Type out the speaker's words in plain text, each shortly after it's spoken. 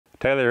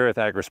Taylor here with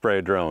Agri Spray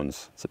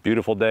Drones. It's a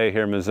beautiful day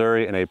here in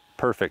Missouri and a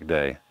perfect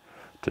day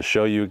to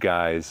show you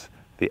guys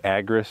the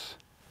Agras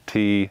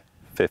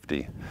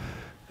T50.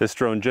 This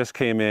drone just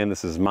came in.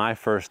 This is my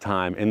first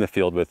time in the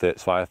field with it,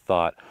 so I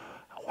thought,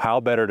 how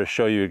better to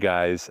show you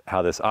guys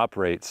how this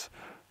operates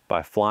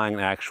by flying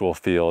an actual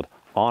field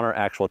on our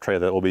actual tray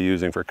that we'll be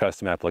using for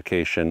custom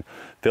application,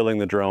 filling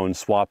the drone,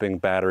 swapping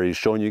batteries,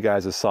 showing you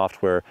guys the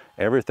software,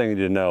 everything you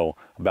need to know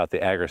about the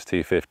Agras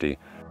T50.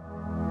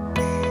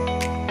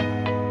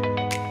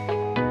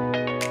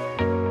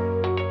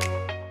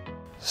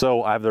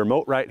 So I have the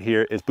remote right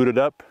here. It's booted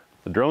up,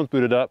 the drone's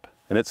booted up,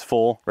 and it's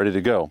full, ready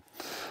to go.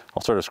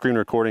 I'll start a screen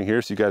recording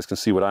here so you guys can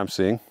see what I'm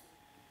seeing.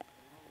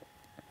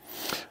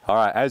 All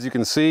right, as you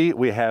can see,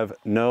 we have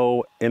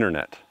no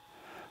internet.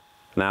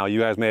 Now, you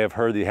guys may have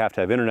heard that you have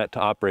to have internet to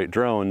operate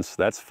drones.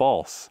 That's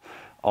false.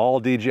 All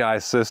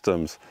DJI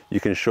systems, you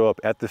can show up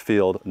at the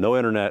field, no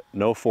internet,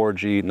 no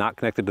 4G, not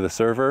connected to the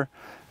server,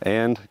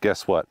 and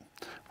guess what?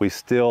 We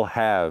still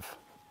have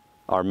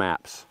our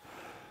maps.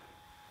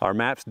 Our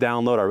maps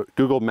download, our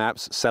Google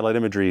Maps satellite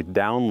imagery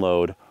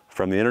download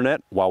from the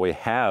internet while we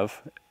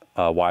have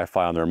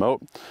Wi-Fi on the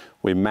remote.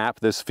 We map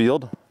this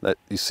field that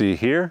you see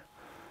here,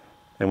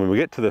 and when we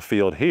get to the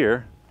field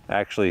here,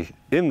 actually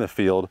in the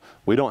field,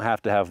 we don't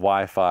have to have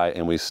Wi-Fi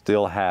and we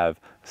still have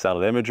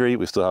satellite imagery,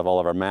 we still have all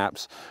of our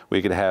maps.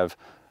 We could have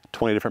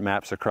 20 different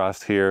maps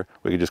across here.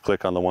 We could just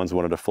click on the ones we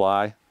wanted to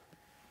fly,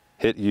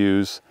 hit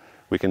use.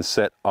 We can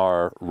set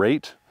our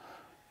rate,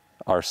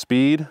 our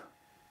speed,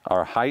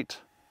 our height,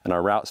 and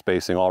our route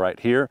spacing all right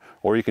here,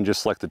 or you can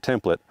just select the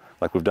template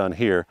like we've done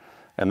here,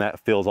 and that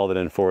fills all that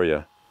in for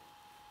you.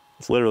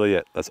 That's literally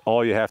it. That's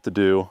all you have to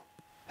do.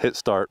 Hit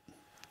start,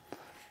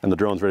 and the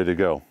drone's ready to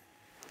go.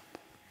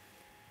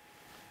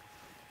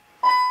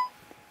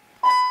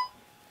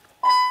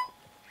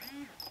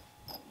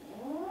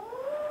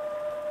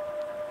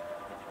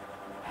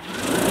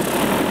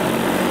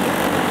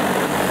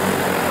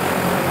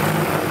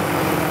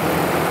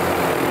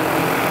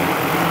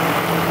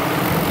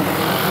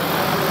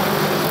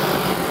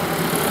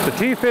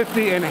 The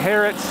T50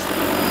 inherits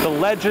the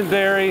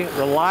legendary,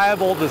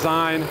 reliable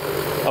design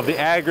of the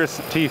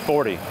Agras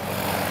T40.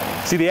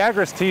 See, the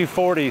Agras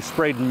T40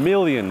 sprayed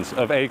millions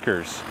of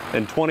acres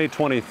in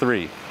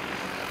 2023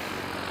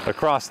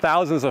 across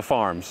thousands of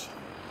farms,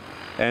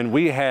 and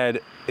we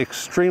had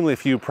extremely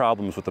few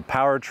problems with the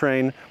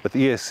powertrain, with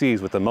the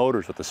ESCs, with the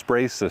motors, with the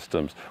spray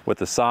systems, with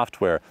the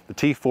software. The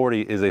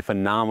T40 is a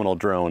phenomenal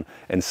drone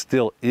and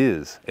still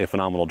is a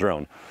phenomenal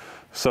drone.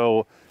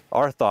 So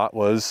our thought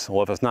was,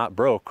 well, if it's not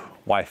broke,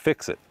 why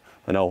fix it?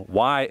 You know,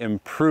 why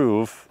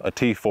improve a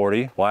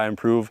T40? Why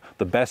improve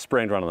the best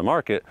spraying drone on the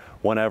market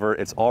whenever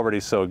it's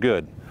already so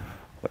good?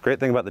 The great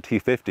thing about the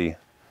T50,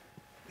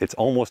 it's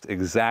almost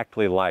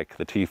exactly like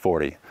the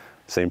T40.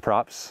 Same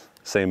props,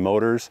 same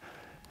motors.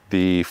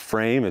 The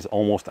frame is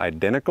almost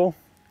identical.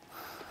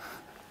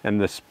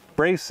 And the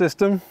spray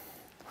system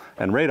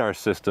and radar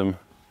system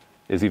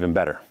is even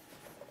better.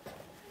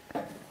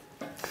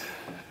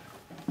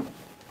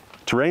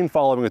 Terrain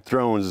following with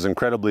drones is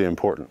incredibly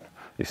important.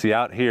 You see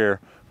out here,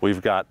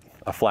 we've got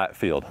a flat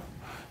field.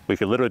 We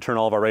could literally turn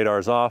all of our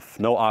radars off,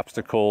 no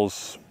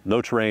obstacles,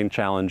 no terrain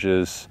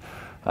challenges,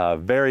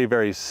 very,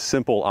 very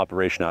simple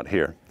operation out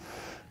here.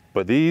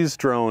 But these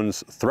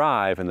drones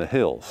thrive in the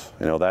hills.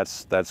 You know,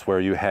 that's where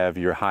you have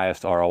your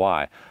highest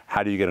ROI.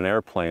 How do you get an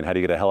airplane? How do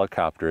you get a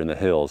helicopter in the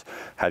hills?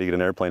 How do you get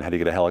an airplane? How do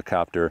you get a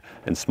helicopter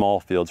in small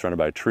fields surrounded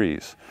by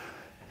trees?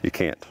 You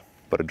can't,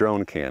 but a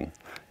drone can.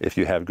 If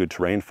you have good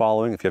terrain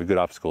following, if you have good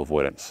obstacle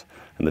avoidance.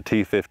 And the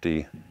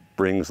T50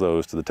 brings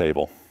those to the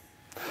table.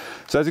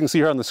 So as you can see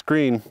here on the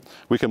screen,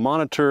 we can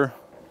monitor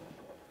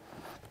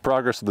the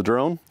progress of the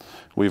drone.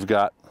 We've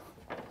got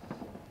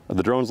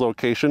the drone's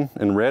location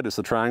in red, it's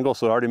the triangle,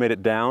 so it already made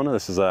it down.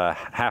 This is a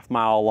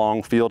half-mile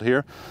long field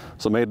here.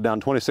 So it made it down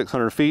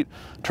 2,600 feet,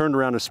 turned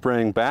around to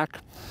spraying back.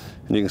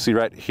 And you can see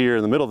right here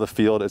in the middle of the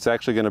field, it's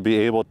actually gonna be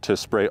able to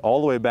spray all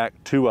the way back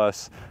to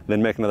us,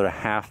 then make another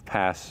half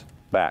pass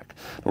back.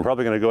 And we're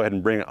probably going to go ahead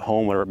and bring it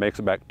home whenever it makes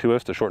it back to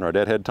us to shorten our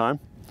deadhead time.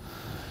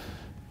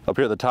 Up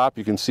here at the top,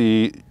 you can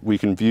see we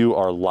can view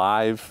our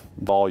live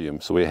volume.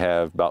 So we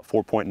have about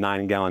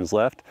 4.9 gallons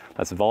left.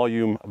 That's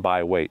volume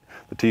by weight.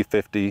 The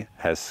T50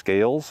 has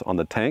scales on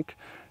the tank,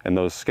 and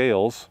those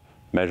scales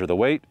measure the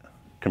weight,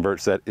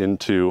 converts that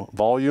into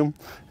volume,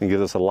 and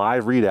gives us a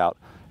live readout,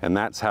 and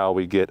that's how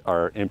we get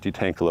our empty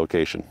tank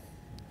location.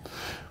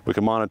 We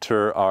can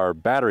monitor our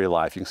battery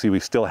life. You can see we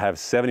still have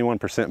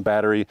 71%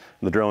 battery,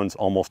 and the drone's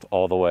almost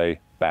all the way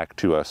back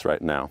to us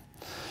right now.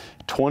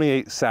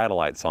 28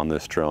 satellites on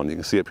this drone. You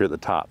can see up here at the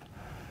top.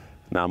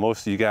 Now,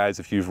 most of you guys,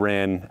 if you've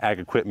ran ag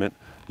equipment,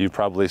 you've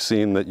probably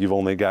seen that you've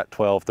only got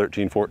 12,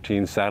 13,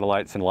 14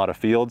 satellites in a lot of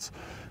fields.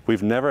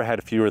 We've never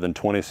had fewer than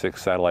 26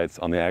 satellites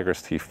on the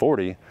Agras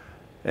T40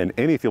 in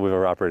any field we've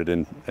ever operated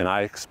in, and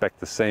I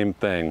expect the same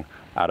thing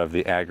out of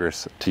the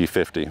Agras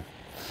T50.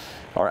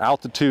 Our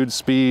altitude,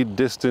 speed,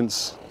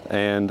 distance,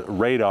 and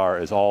radar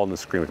is all on the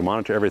screen. We can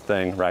monitor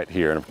everything right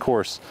here. And of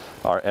course,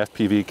 our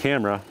FPV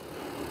camera,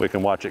 we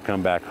can watch it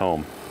come back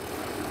home.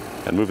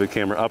 and move the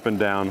camera up and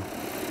down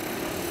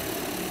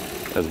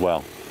as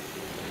well.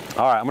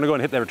 All right, I'm gonna go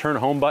ahead and hit the return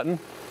home button.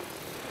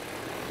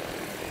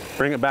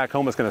 Bring it back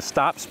home. It's gonna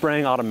stop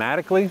spraying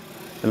automatically and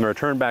then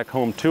return back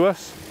home to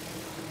us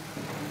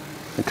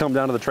and come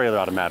down to the trailer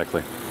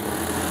automatically.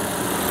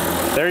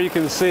 There you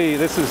can see,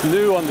 this is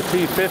new on the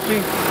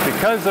T50.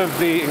 Because of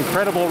the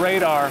incredible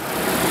radar,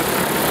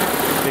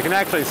 you can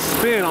actually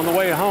spin on the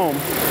way home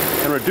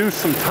and reduce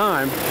some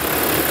time,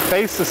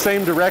 face the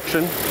same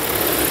direction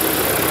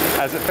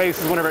as it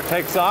faces whenever it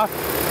takes off.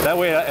 That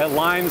way it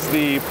lines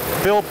the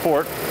fill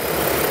port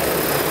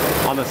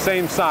on the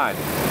same side.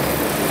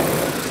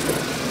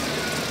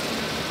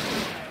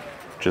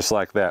 Just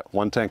like that,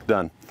 one tank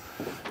done.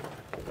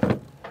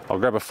 I'll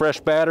grab a fresh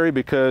battery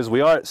because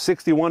we are at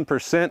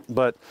 61%,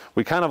 but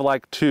we kind of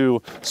like to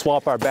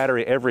swap our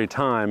battery every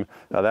time.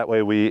 That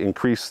way we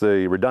increase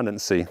the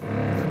redundancy,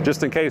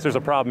 just in case there's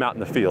a problem out in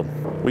the field.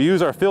 We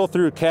use our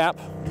fill-through cap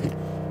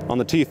on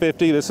the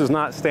T50. This is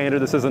not standard,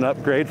 this is an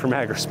upgrade from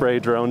Agri Spray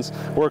Drones.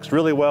 Works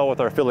really well with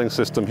our filling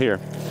system here.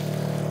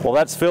 While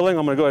that's filling,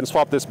 I'm gonna go ahead and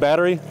swap this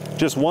battery.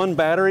 Just one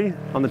battery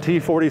on the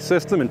T40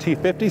 system and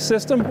T50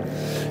 system,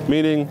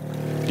 meaning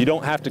you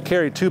don't have to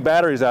carry two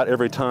batteries out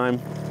every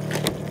time,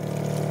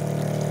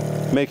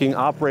 making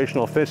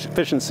operational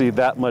efficiency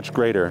that much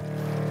greater.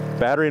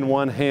 Battery in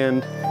one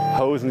hand,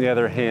 hose in the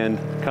other hand,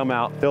 come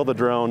out, fill the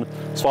drone,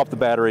 swap the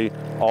battery,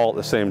 all at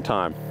the same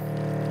time.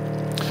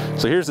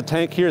 So here's the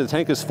tank here. The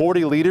tank is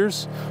 40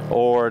 liters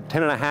or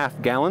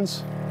 10.5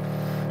 gallons.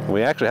 And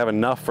we actually have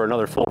enough for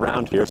another full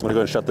round here, so I'm gonna go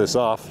ahead and shut this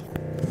off.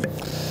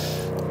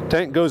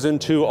 Tank goes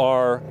into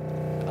our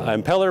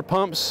impeller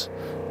pumps,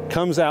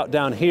 comes out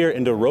down here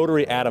into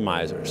rotary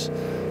atomizers.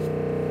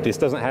 This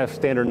doesn't have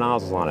standard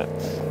nozzles on it.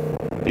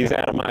 These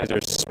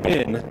atomizers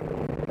spin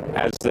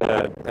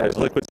as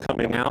liquid's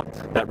coming out.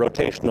 That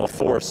rotational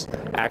force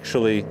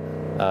actually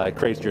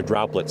creates your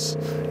droplets.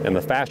 And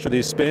the faster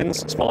these spins,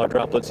 smaller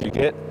droplets you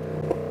get.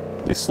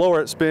 The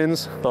slower it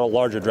spins, the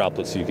larger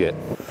droplets you get.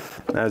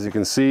 As you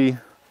can see,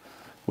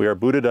 we are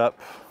booted up.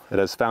 It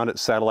has found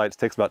its satellites. It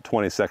takes about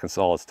 20 seconds,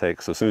 all it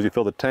takes. So as soon as you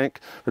fill the tank,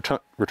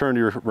 return to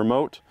your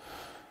remote,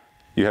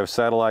 you have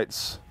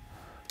satellites.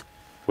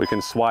 We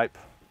can swipe.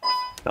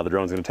 Now the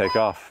drone's gonna take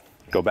off,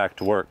 go back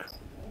to work.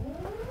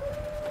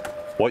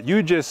 What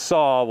you just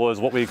saw was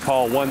what we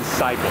call one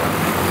cycle,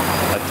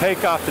 a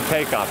takeoff to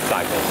takeoff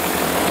cycle.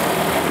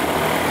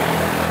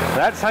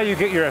 That's how you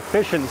get your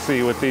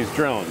efficiency with these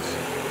drones.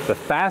 The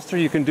faster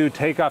you can do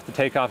takeoff to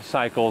takeoff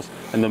cycles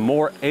and the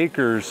more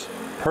acres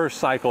per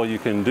cycle you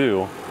can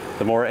do,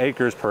 the more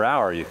acres per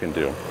hour you can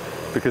do.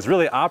 Because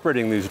really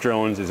operating these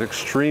drones is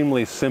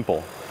extremely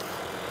simple.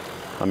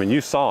 I mean,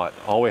 you saw it.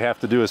 All we have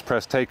to do is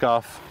press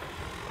takeoff,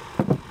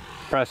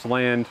 press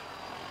land,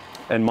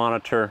 and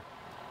monitor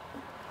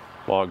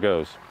while it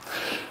goes.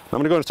 I'm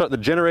gonna go and start the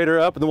generator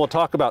up, and then we'll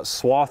talk about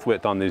swath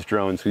width on these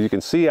drones. So you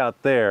can see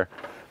out there,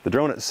 the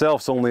drone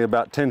itself is only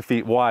about 10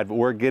 feet wide, but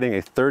we're getting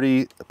a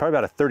probably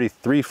about a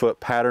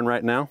 33-foot pattern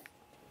right now.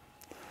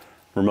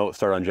 Remote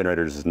start on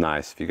generators is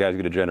nice. If you guys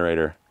get a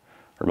generator,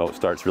 remote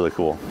start's really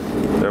cool.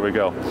 There we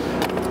go.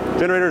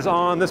 Generator's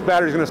on. This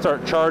battery's gonna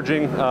start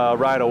charging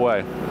right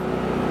away.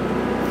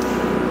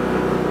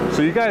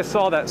 So you guys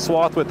saw that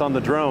swath width on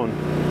the drone.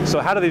 So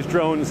how do these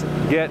drones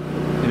get,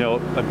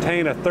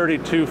 obtain a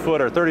 32-foot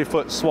or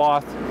 30-foot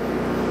swath?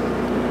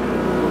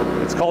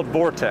 It's called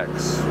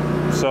vortex.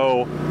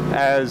 So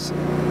as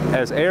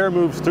air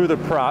moves through the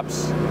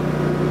props,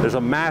 there's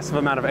a massive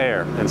amount of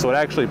air, and so it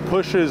actually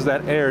pushes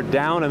that air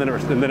down, and then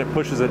it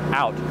pushes it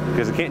out,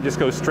 because it can't just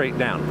go straight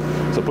down.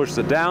 So it pushes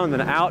it down,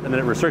 then out, and then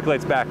it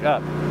recirculates back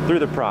up through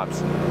the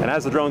props. And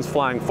as the drone's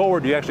flying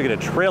forward, you actually get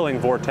a trailing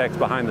vortex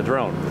behind the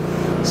drone.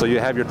 So you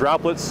have your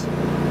droplets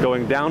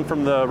going down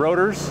from the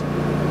rotors,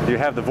 you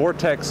have the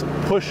vortex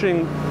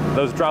pushing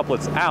those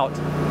droplets out,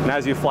 and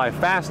as you fly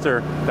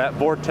faster, that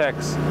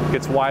vortex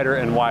gets wider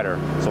and wider.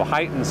 So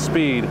height and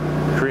speed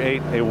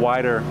create a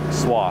wider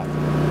swath.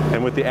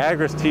 And with the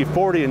Agras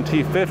T40 and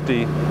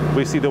T50,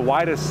 we see the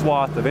widest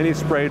swath of any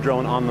spray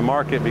drone on the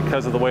market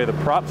because of the way the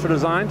props are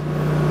designed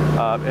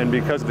and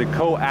because of the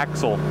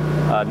coaxial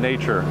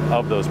nature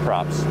of those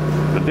props,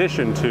 in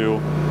addition to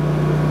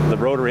the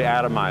rotary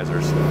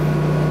atomizers,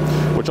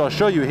 which I'll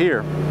show you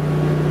here.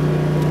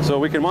 So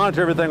we can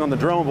monitor everything on the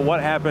drone, but what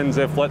happens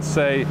if, let's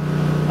say,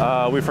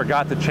 we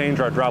forgot to change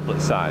our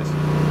droplet size?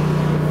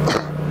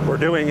 We're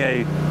doing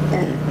a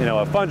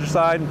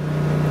fungicide,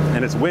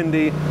 and it's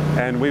windy,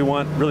 and we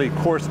want really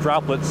coarse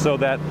droplets so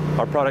that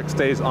our product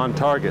stays on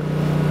target.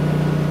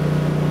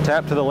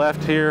 Tap to the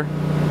left here,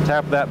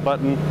 tap that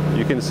button.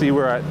 You can see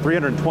we're at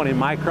 320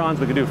 microns.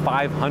 We can do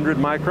 500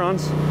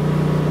 microns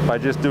by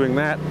just doing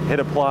that. Hit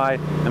apply,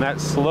 and that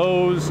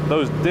slows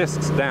those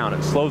discs down.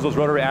 It slows those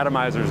rotary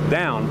atomizers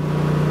down,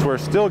 so we're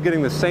still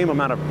getting the same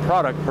amount of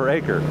product per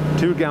acre,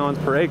 2 gallons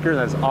per acre, and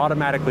that's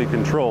automatically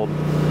controlled.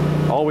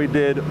 All we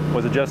did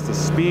was adjust the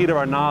speed of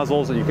our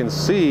nozzles, and you can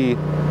see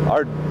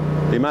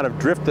the amount of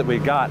drift that we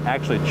got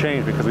actually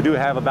changed, because we do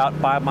have about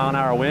 5 mile an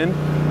hour wind.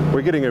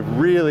 We're getting a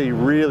really,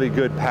 really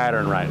good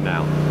pattern right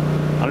now.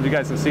 know if you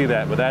guys can see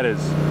that, but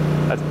that's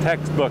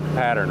textbook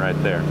pattern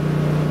right there.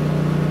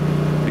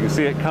 You can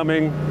see it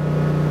coming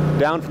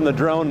down from the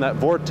drone, that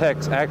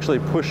vortex actually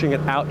pushing it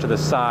out to the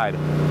side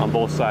on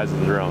both sides of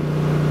the drone.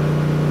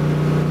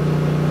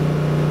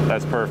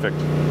 That's perfect.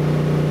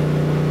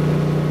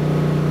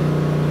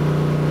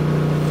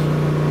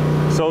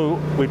 So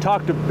we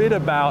talked a bit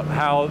about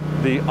how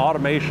the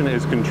automation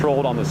is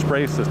controlled on the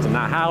spray system.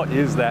 Now, how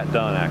is that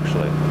done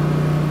actually?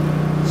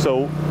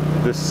 So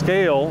the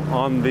scale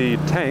on the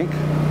tank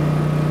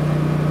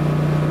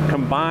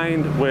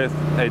combined with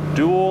a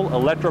dual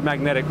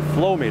electromagnetic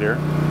flow meter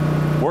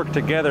work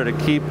together to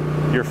keep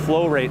your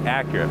flow rate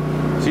accurate.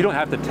 So you don't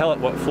have to tell it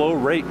what flow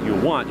rate you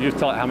want, you just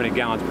tell it how many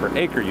gallons per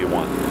acre you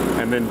want.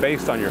 And then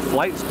based on your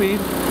flight speed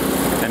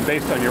and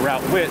based on your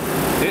route width,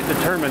 it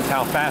determines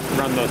how fast to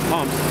run those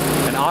pumps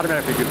and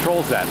automatically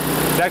controls that.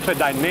 It's actually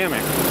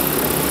dynamic.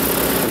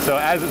 And so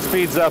as it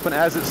speeds up and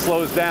as it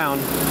slows down,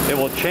 it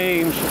will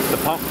change the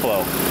pump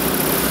flow.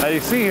 Now you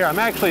see here, I'm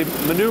actually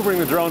maneuvering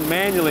the drone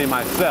manually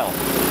myself.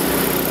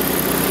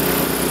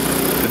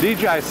 The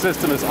DJI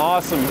system is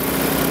awesome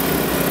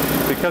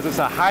because it's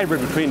a hybrid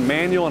between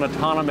manual and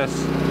autonomous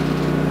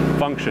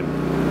function.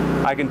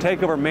 I can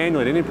take over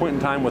manually at any point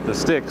in time with the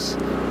sticks,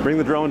 bring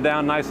the drone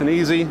down nice and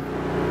easy,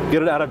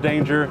 get it out of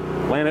danger,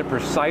 land it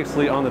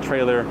precisely on the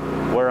trailer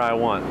where I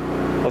want.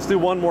 Let's do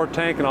one more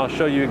tank and I'll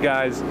show you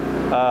guys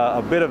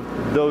a bit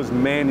of those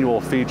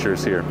manual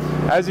features here.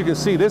 As you can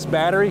see, this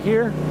battery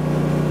here,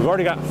 we've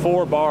already got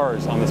 4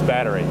 bars on this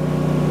battery.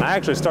 I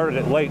actually started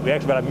it late. We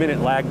actually got a minute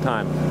lag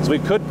time. So we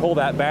could pull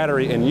that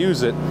battery and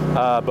use it,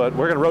 but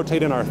we're gonna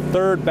rotate in our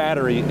 3rd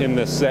battery in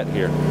this set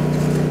here.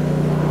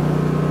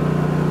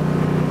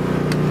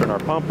 Turn our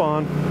pump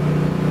on.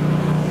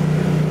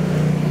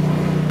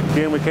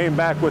 Again, we came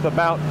back with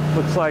about,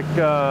 looks like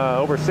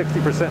over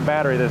 60%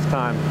 battery this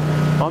time.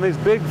 On these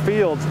big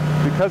fields,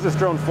 because this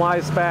drone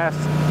flies fast,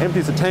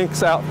 empties the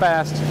tanks out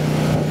fast,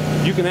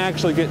 you can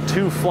actually get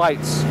 2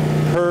 flights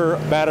per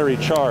battery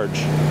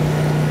charge.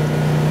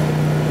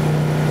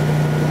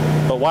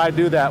 But why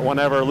do that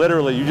whenever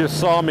literally you just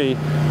saw me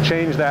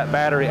change that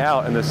battery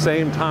out in the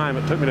same time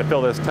it took me to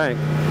fill this tank?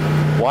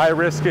 Why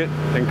risk it,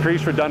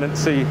 increase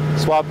redundancy,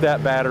 swap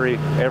that battery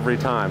every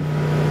time?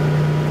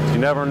 You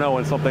never know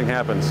when something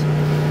happens.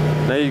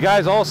 Now you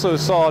guys also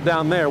saw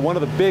down there, one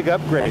of the big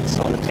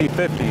upgrades on the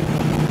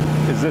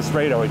T50 is this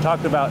radar. We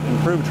talked about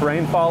improved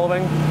terrain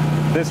following.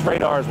 This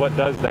radar is what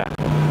does that.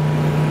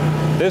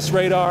 This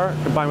radar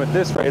combined with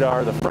this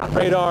radar, the front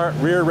radar,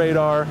 rear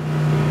radar,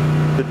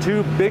 the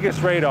 2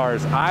 biggest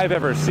radars I've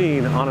ever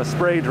seen on a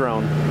spray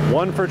drone.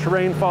 One for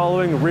terrain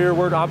following,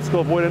 rearward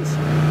obstacle avoidance,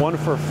 one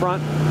for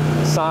front,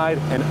 side,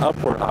 and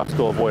upward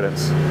obstacle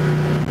avoidance.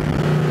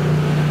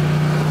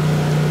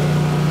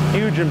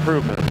 Huge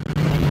improvement.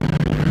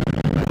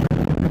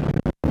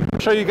 I'll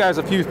show you guys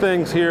a few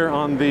things here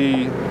on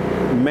the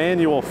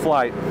manual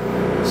flight.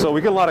 So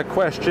we get a lot of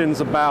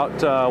questions about,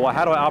 well,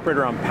 how do I operate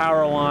around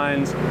power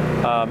lines?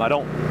 I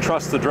don't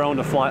trust the drone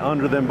to fly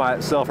under them by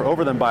itself or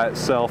over them by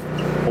itself.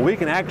 Well, we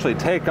can actually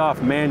take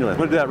off manually. I'm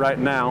going to do that right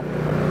now.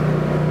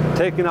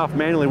 Taking off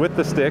manually with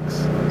the sticks.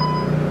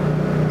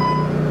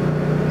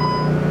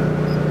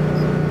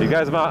 You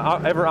guys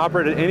have ever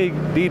operated any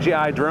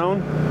DJI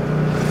drone?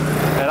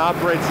 It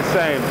operates the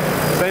same.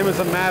 Same as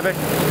a Mavic,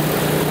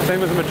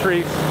 same as a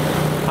Matrice.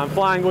 I'm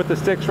flying with the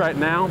sticks right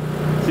now,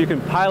 so you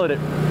can pilot it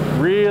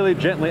really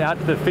gently out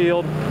to the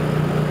field.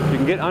 You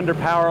can get under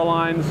power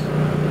lines,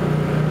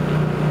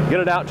 get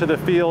it out to the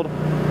field,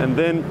 and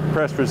then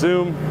press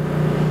resume,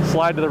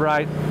 slide to the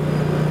right,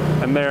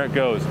 and there it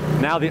goes.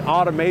 Now the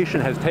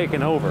automation has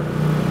taken over.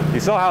 You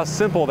saw how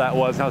simple that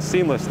was, how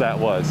seamless that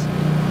was,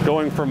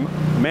 going from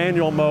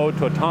manual mode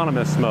to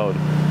autonomous mode.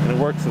 And it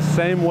works the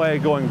same way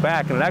going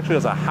back, and it actually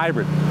does a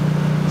hybrid.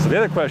 So the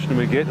other question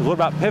we get is, what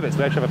about pivots?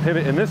 We actually have a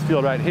pivot in this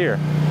field right here.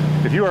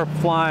 If you are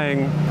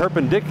flying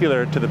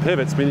perpendicular to the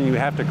pivots, meaning you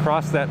have to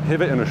cross that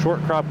pivot in a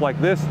short crop like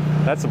this,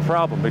 that's a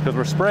problem because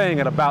we're spraying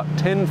at about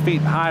 10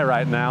 feet high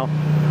right now.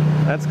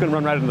 That's going to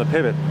run right into the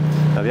pivot.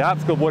 Now the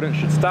obstacle avoidance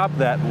should stop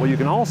that, but what you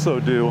can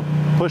also do,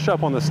 push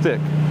up on the stick.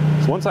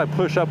 So once I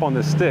push up on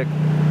this stick,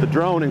 the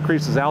drone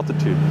increases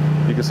altitude.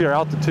 You can see our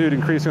altitude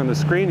increasing on the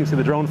screen. You can see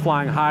the drone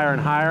flying higher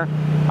and higher.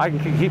 I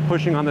can keep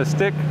pushing on this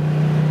stick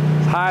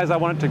as high as I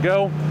want it to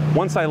go.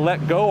 Once I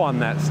let go on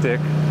that stick,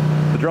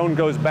 the drone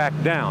goes back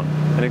down,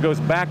 and it goes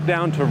back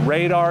down to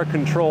radar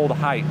controlled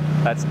height.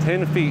 That's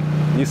 10 feet.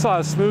 And you saw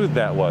how smooth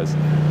that was.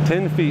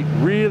 10 feet,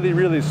 really,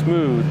 really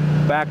smooth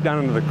back down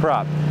into the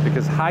crop,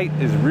 because height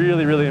is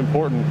really, really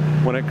important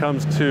when it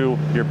comes to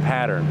your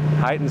pattern.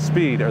 Height and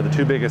speed are the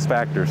 2 biggest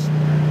factors.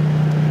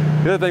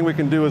 The other thing we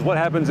can do is, what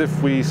happens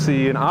if we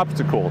see an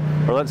obstacle?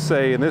 Or let's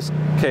say in this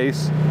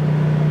case,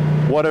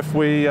 what if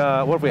we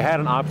had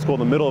an obstacle in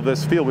the middle of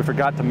this field, we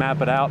forgot to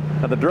map it out?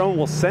 Now the drone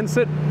will sense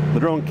it. The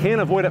drone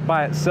can avoid it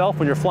by itself.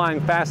 When you're flying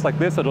fast like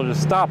this, it'll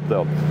just stop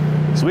though.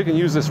 So we can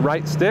use this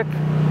right stick.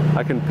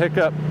 I can pick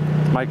up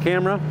my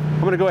camera.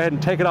 I'm gonna go ahead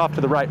and take it off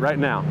to the right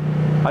now.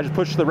 I just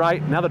push to the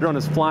right. Now the drone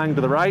is flying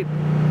to the right.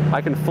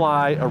 I can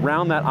fly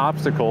around that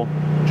obstacle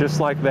just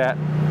like that.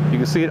 You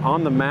can see it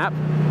on the map.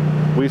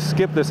 We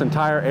skipped this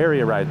entire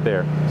area right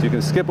there. So you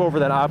can skip over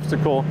that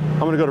obstacle. I'm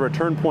gonna go to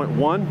return point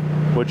 1,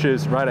 which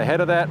is right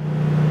ahead of that.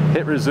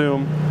 Hit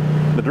resume.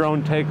 The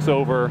drone takes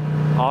over,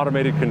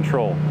 automated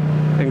control.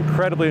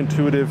 Incredibly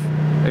intuitive,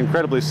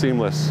 incredibly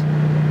seamless.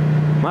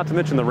 Not to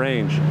mention the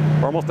range.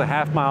 We're almost a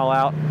half mile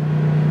out.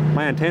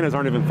 My antennas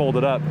aren't even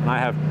folded up, and I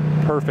have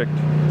perfect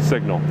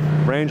signal.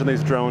 Range on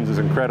these drones is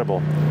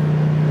incredible.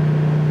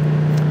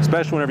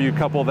 Especially whenever you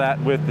couple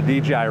that with the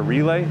DJI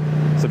relay.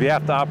 So if you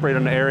have to operate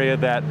in an area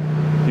that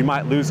you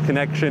might lose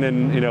connection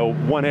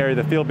in, one area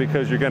of the field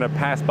because you're going to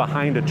pass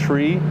behind a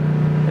tree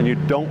and you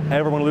don't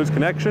ever want to lose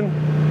connection,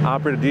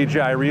 operate a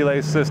DJI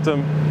relay system.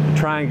 It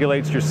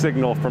triangulates your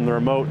signal from the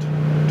remote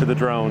to the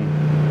drone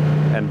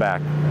and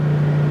back.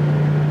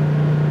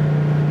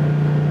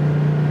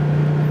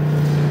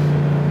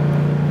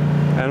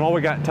 And while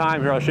we got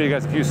time here, I'll show you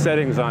guys a few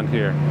settings on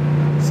here.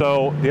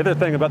 So the other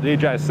thing about the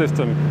DJI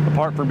system,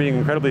 apart from being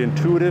incredibly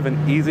intuitive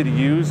and easy to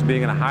use,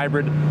 being in a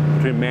hybrid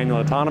between manual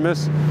and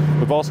autonomous,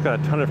 we've also got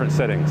a ton of different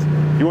settings.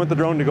 If you want the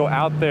drone to go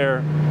out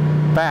there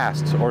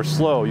fast or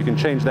slow, you can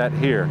change that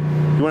here.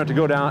 If you want it to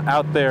go down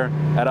out there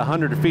at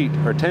 100 feet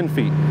or 10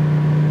 feet.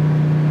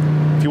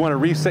 If you want to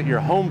reset your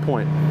home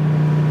point,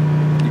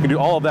 you can do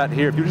all of that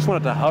here. If you just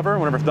want it to hover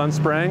whenever it's done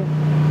spraying,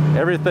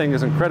 everything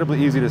is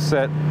incredibly easy to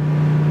set.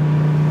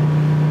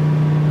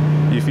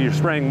 If you're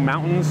spraying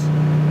mountains,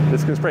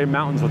 this can spray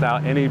mountains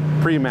without any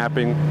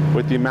pre-mapping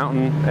with the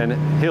mountain and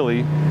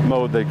hilly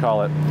mode, they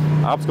call it.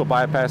 Obstacle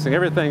bypassing,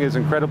 everything is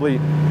incredibly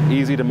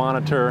easy to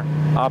monitor,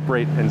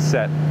 operate, and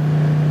set.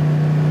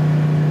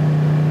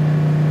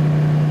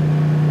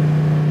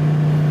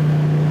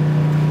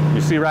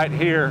 You see right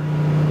here,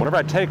 whenever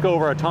I take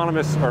over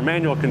autonomous or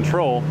manual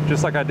control,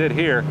 just like I did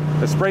here,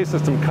 the spray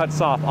system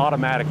cuts off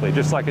automatically,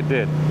 just like it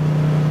did.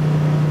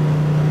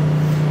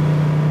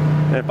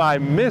 If I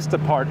missed a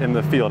part in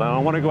the field, and I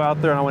don't want to go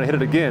out there and I want to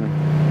hit it again,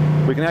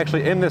 we can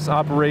actually end this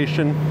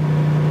operation,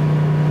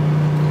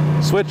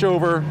 switch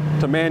over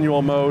to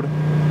manual mode,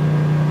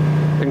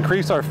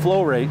 increase our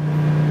flow rate,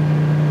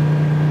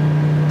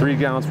 3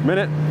 gallons per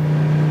minute.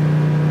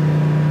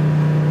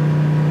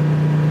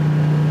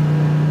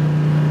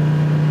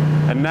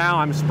 And now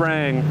I'm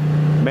spraying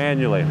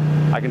manually.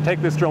 I can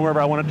take this drone wherever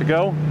I want it to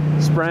go,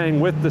 spraying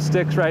with the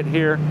sticks right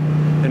here,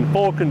 in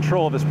full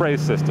control of the spray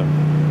system.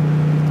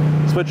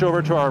 Switch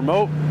over to our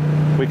remote,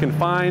 we can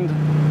find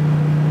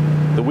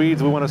the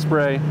weeds we want to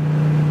spray,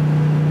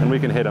 and we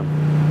can hit them.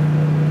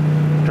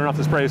 Turn off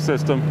the spray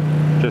system,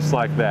 just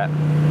like that.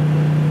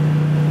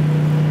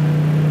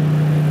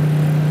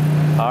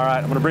 All right,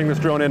 I'm going to bring this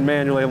drone in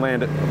manually and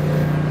land it.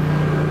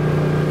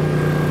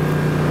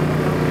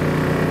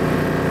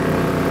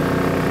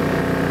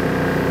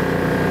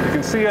 You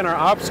can see on our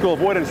obstacle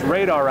avoidance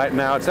radar right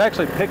now, it's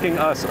actually picking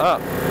us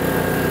up.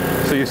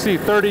 So you see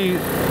 30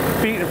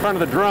 feet in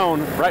front of the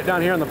drone, right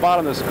down here on the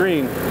bottom of the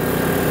screen,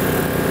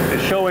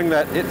 is showing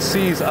that it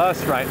sees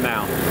us right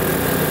now.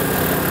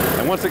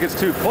 And once it gets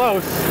too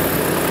close,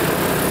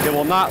 it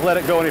will not let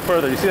it go any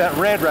further. You see that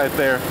red right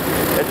there?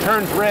 It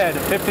turns red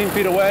 15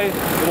 feet away.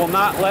 It will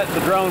not let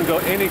the drone go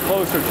any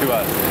closer to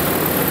us.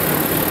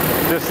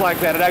 Just like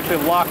that, it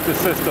actually locked the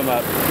system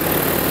up.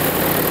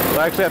 So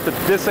I actually have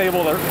to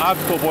disable the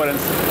obstacle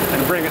avoidance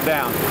and bring it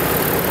down.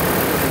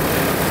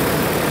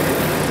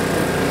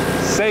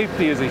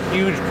 Safety is a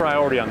huge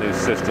priority on these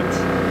systems.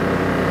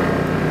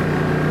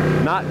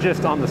 Not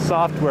just on the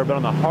software, but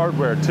on the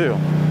hardware too.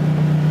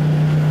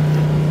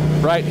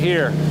 Right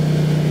here,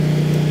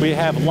 we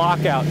have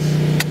lockouts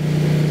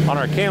on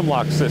our cam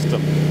lock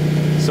system,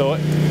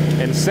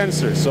 and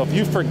sensors. So if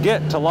you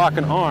forget to lock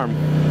an arm,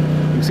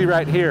 you can see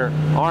right here,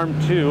 arm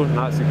 2,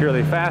 not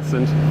securely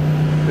fastened,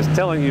 is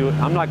telling you,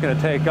 I'm not going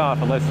to take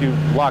off unless you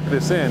lock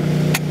this in.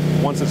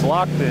 Once it's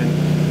locked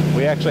in,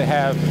 we actually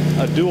have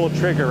a dual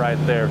trigger right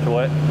there, so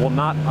it will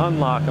not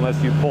unlock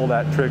unless you pull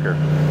that trigger.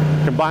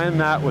 Combine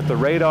that with the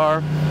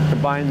radar,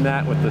 combine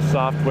that with the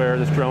software.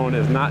 This drone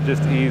is not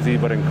just easy,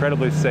 but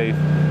incredibly safe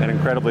and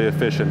incredibly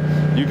efficient.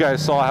 You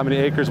guys saw how many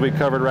acres we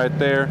covered right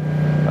there.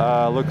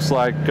 Looks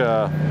like,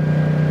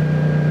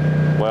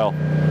 well,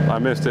 I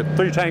missed it.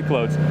 3 tank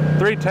loads.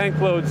 3 tank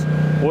loads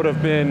would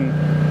have been,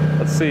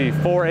 let's see,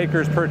 4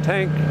 acres per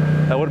tank.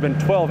 That would have been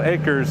 12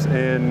 acres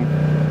in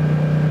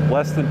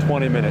less than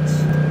 20 minutes.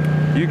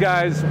 You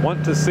guys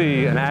want to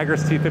see an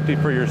Agras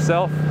T50 for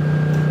yourself,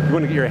 you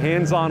want to get your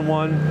hands on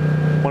one,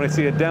 want to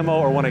see a demo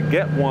or want to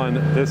get one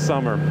this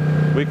summer,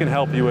 we can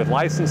help you with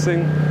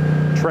licensing,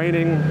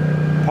 training,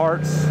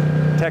 parts,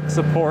 tech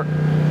support,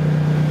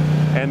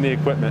 and the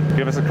equipment.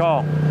 Give us a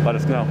call, let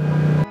us know.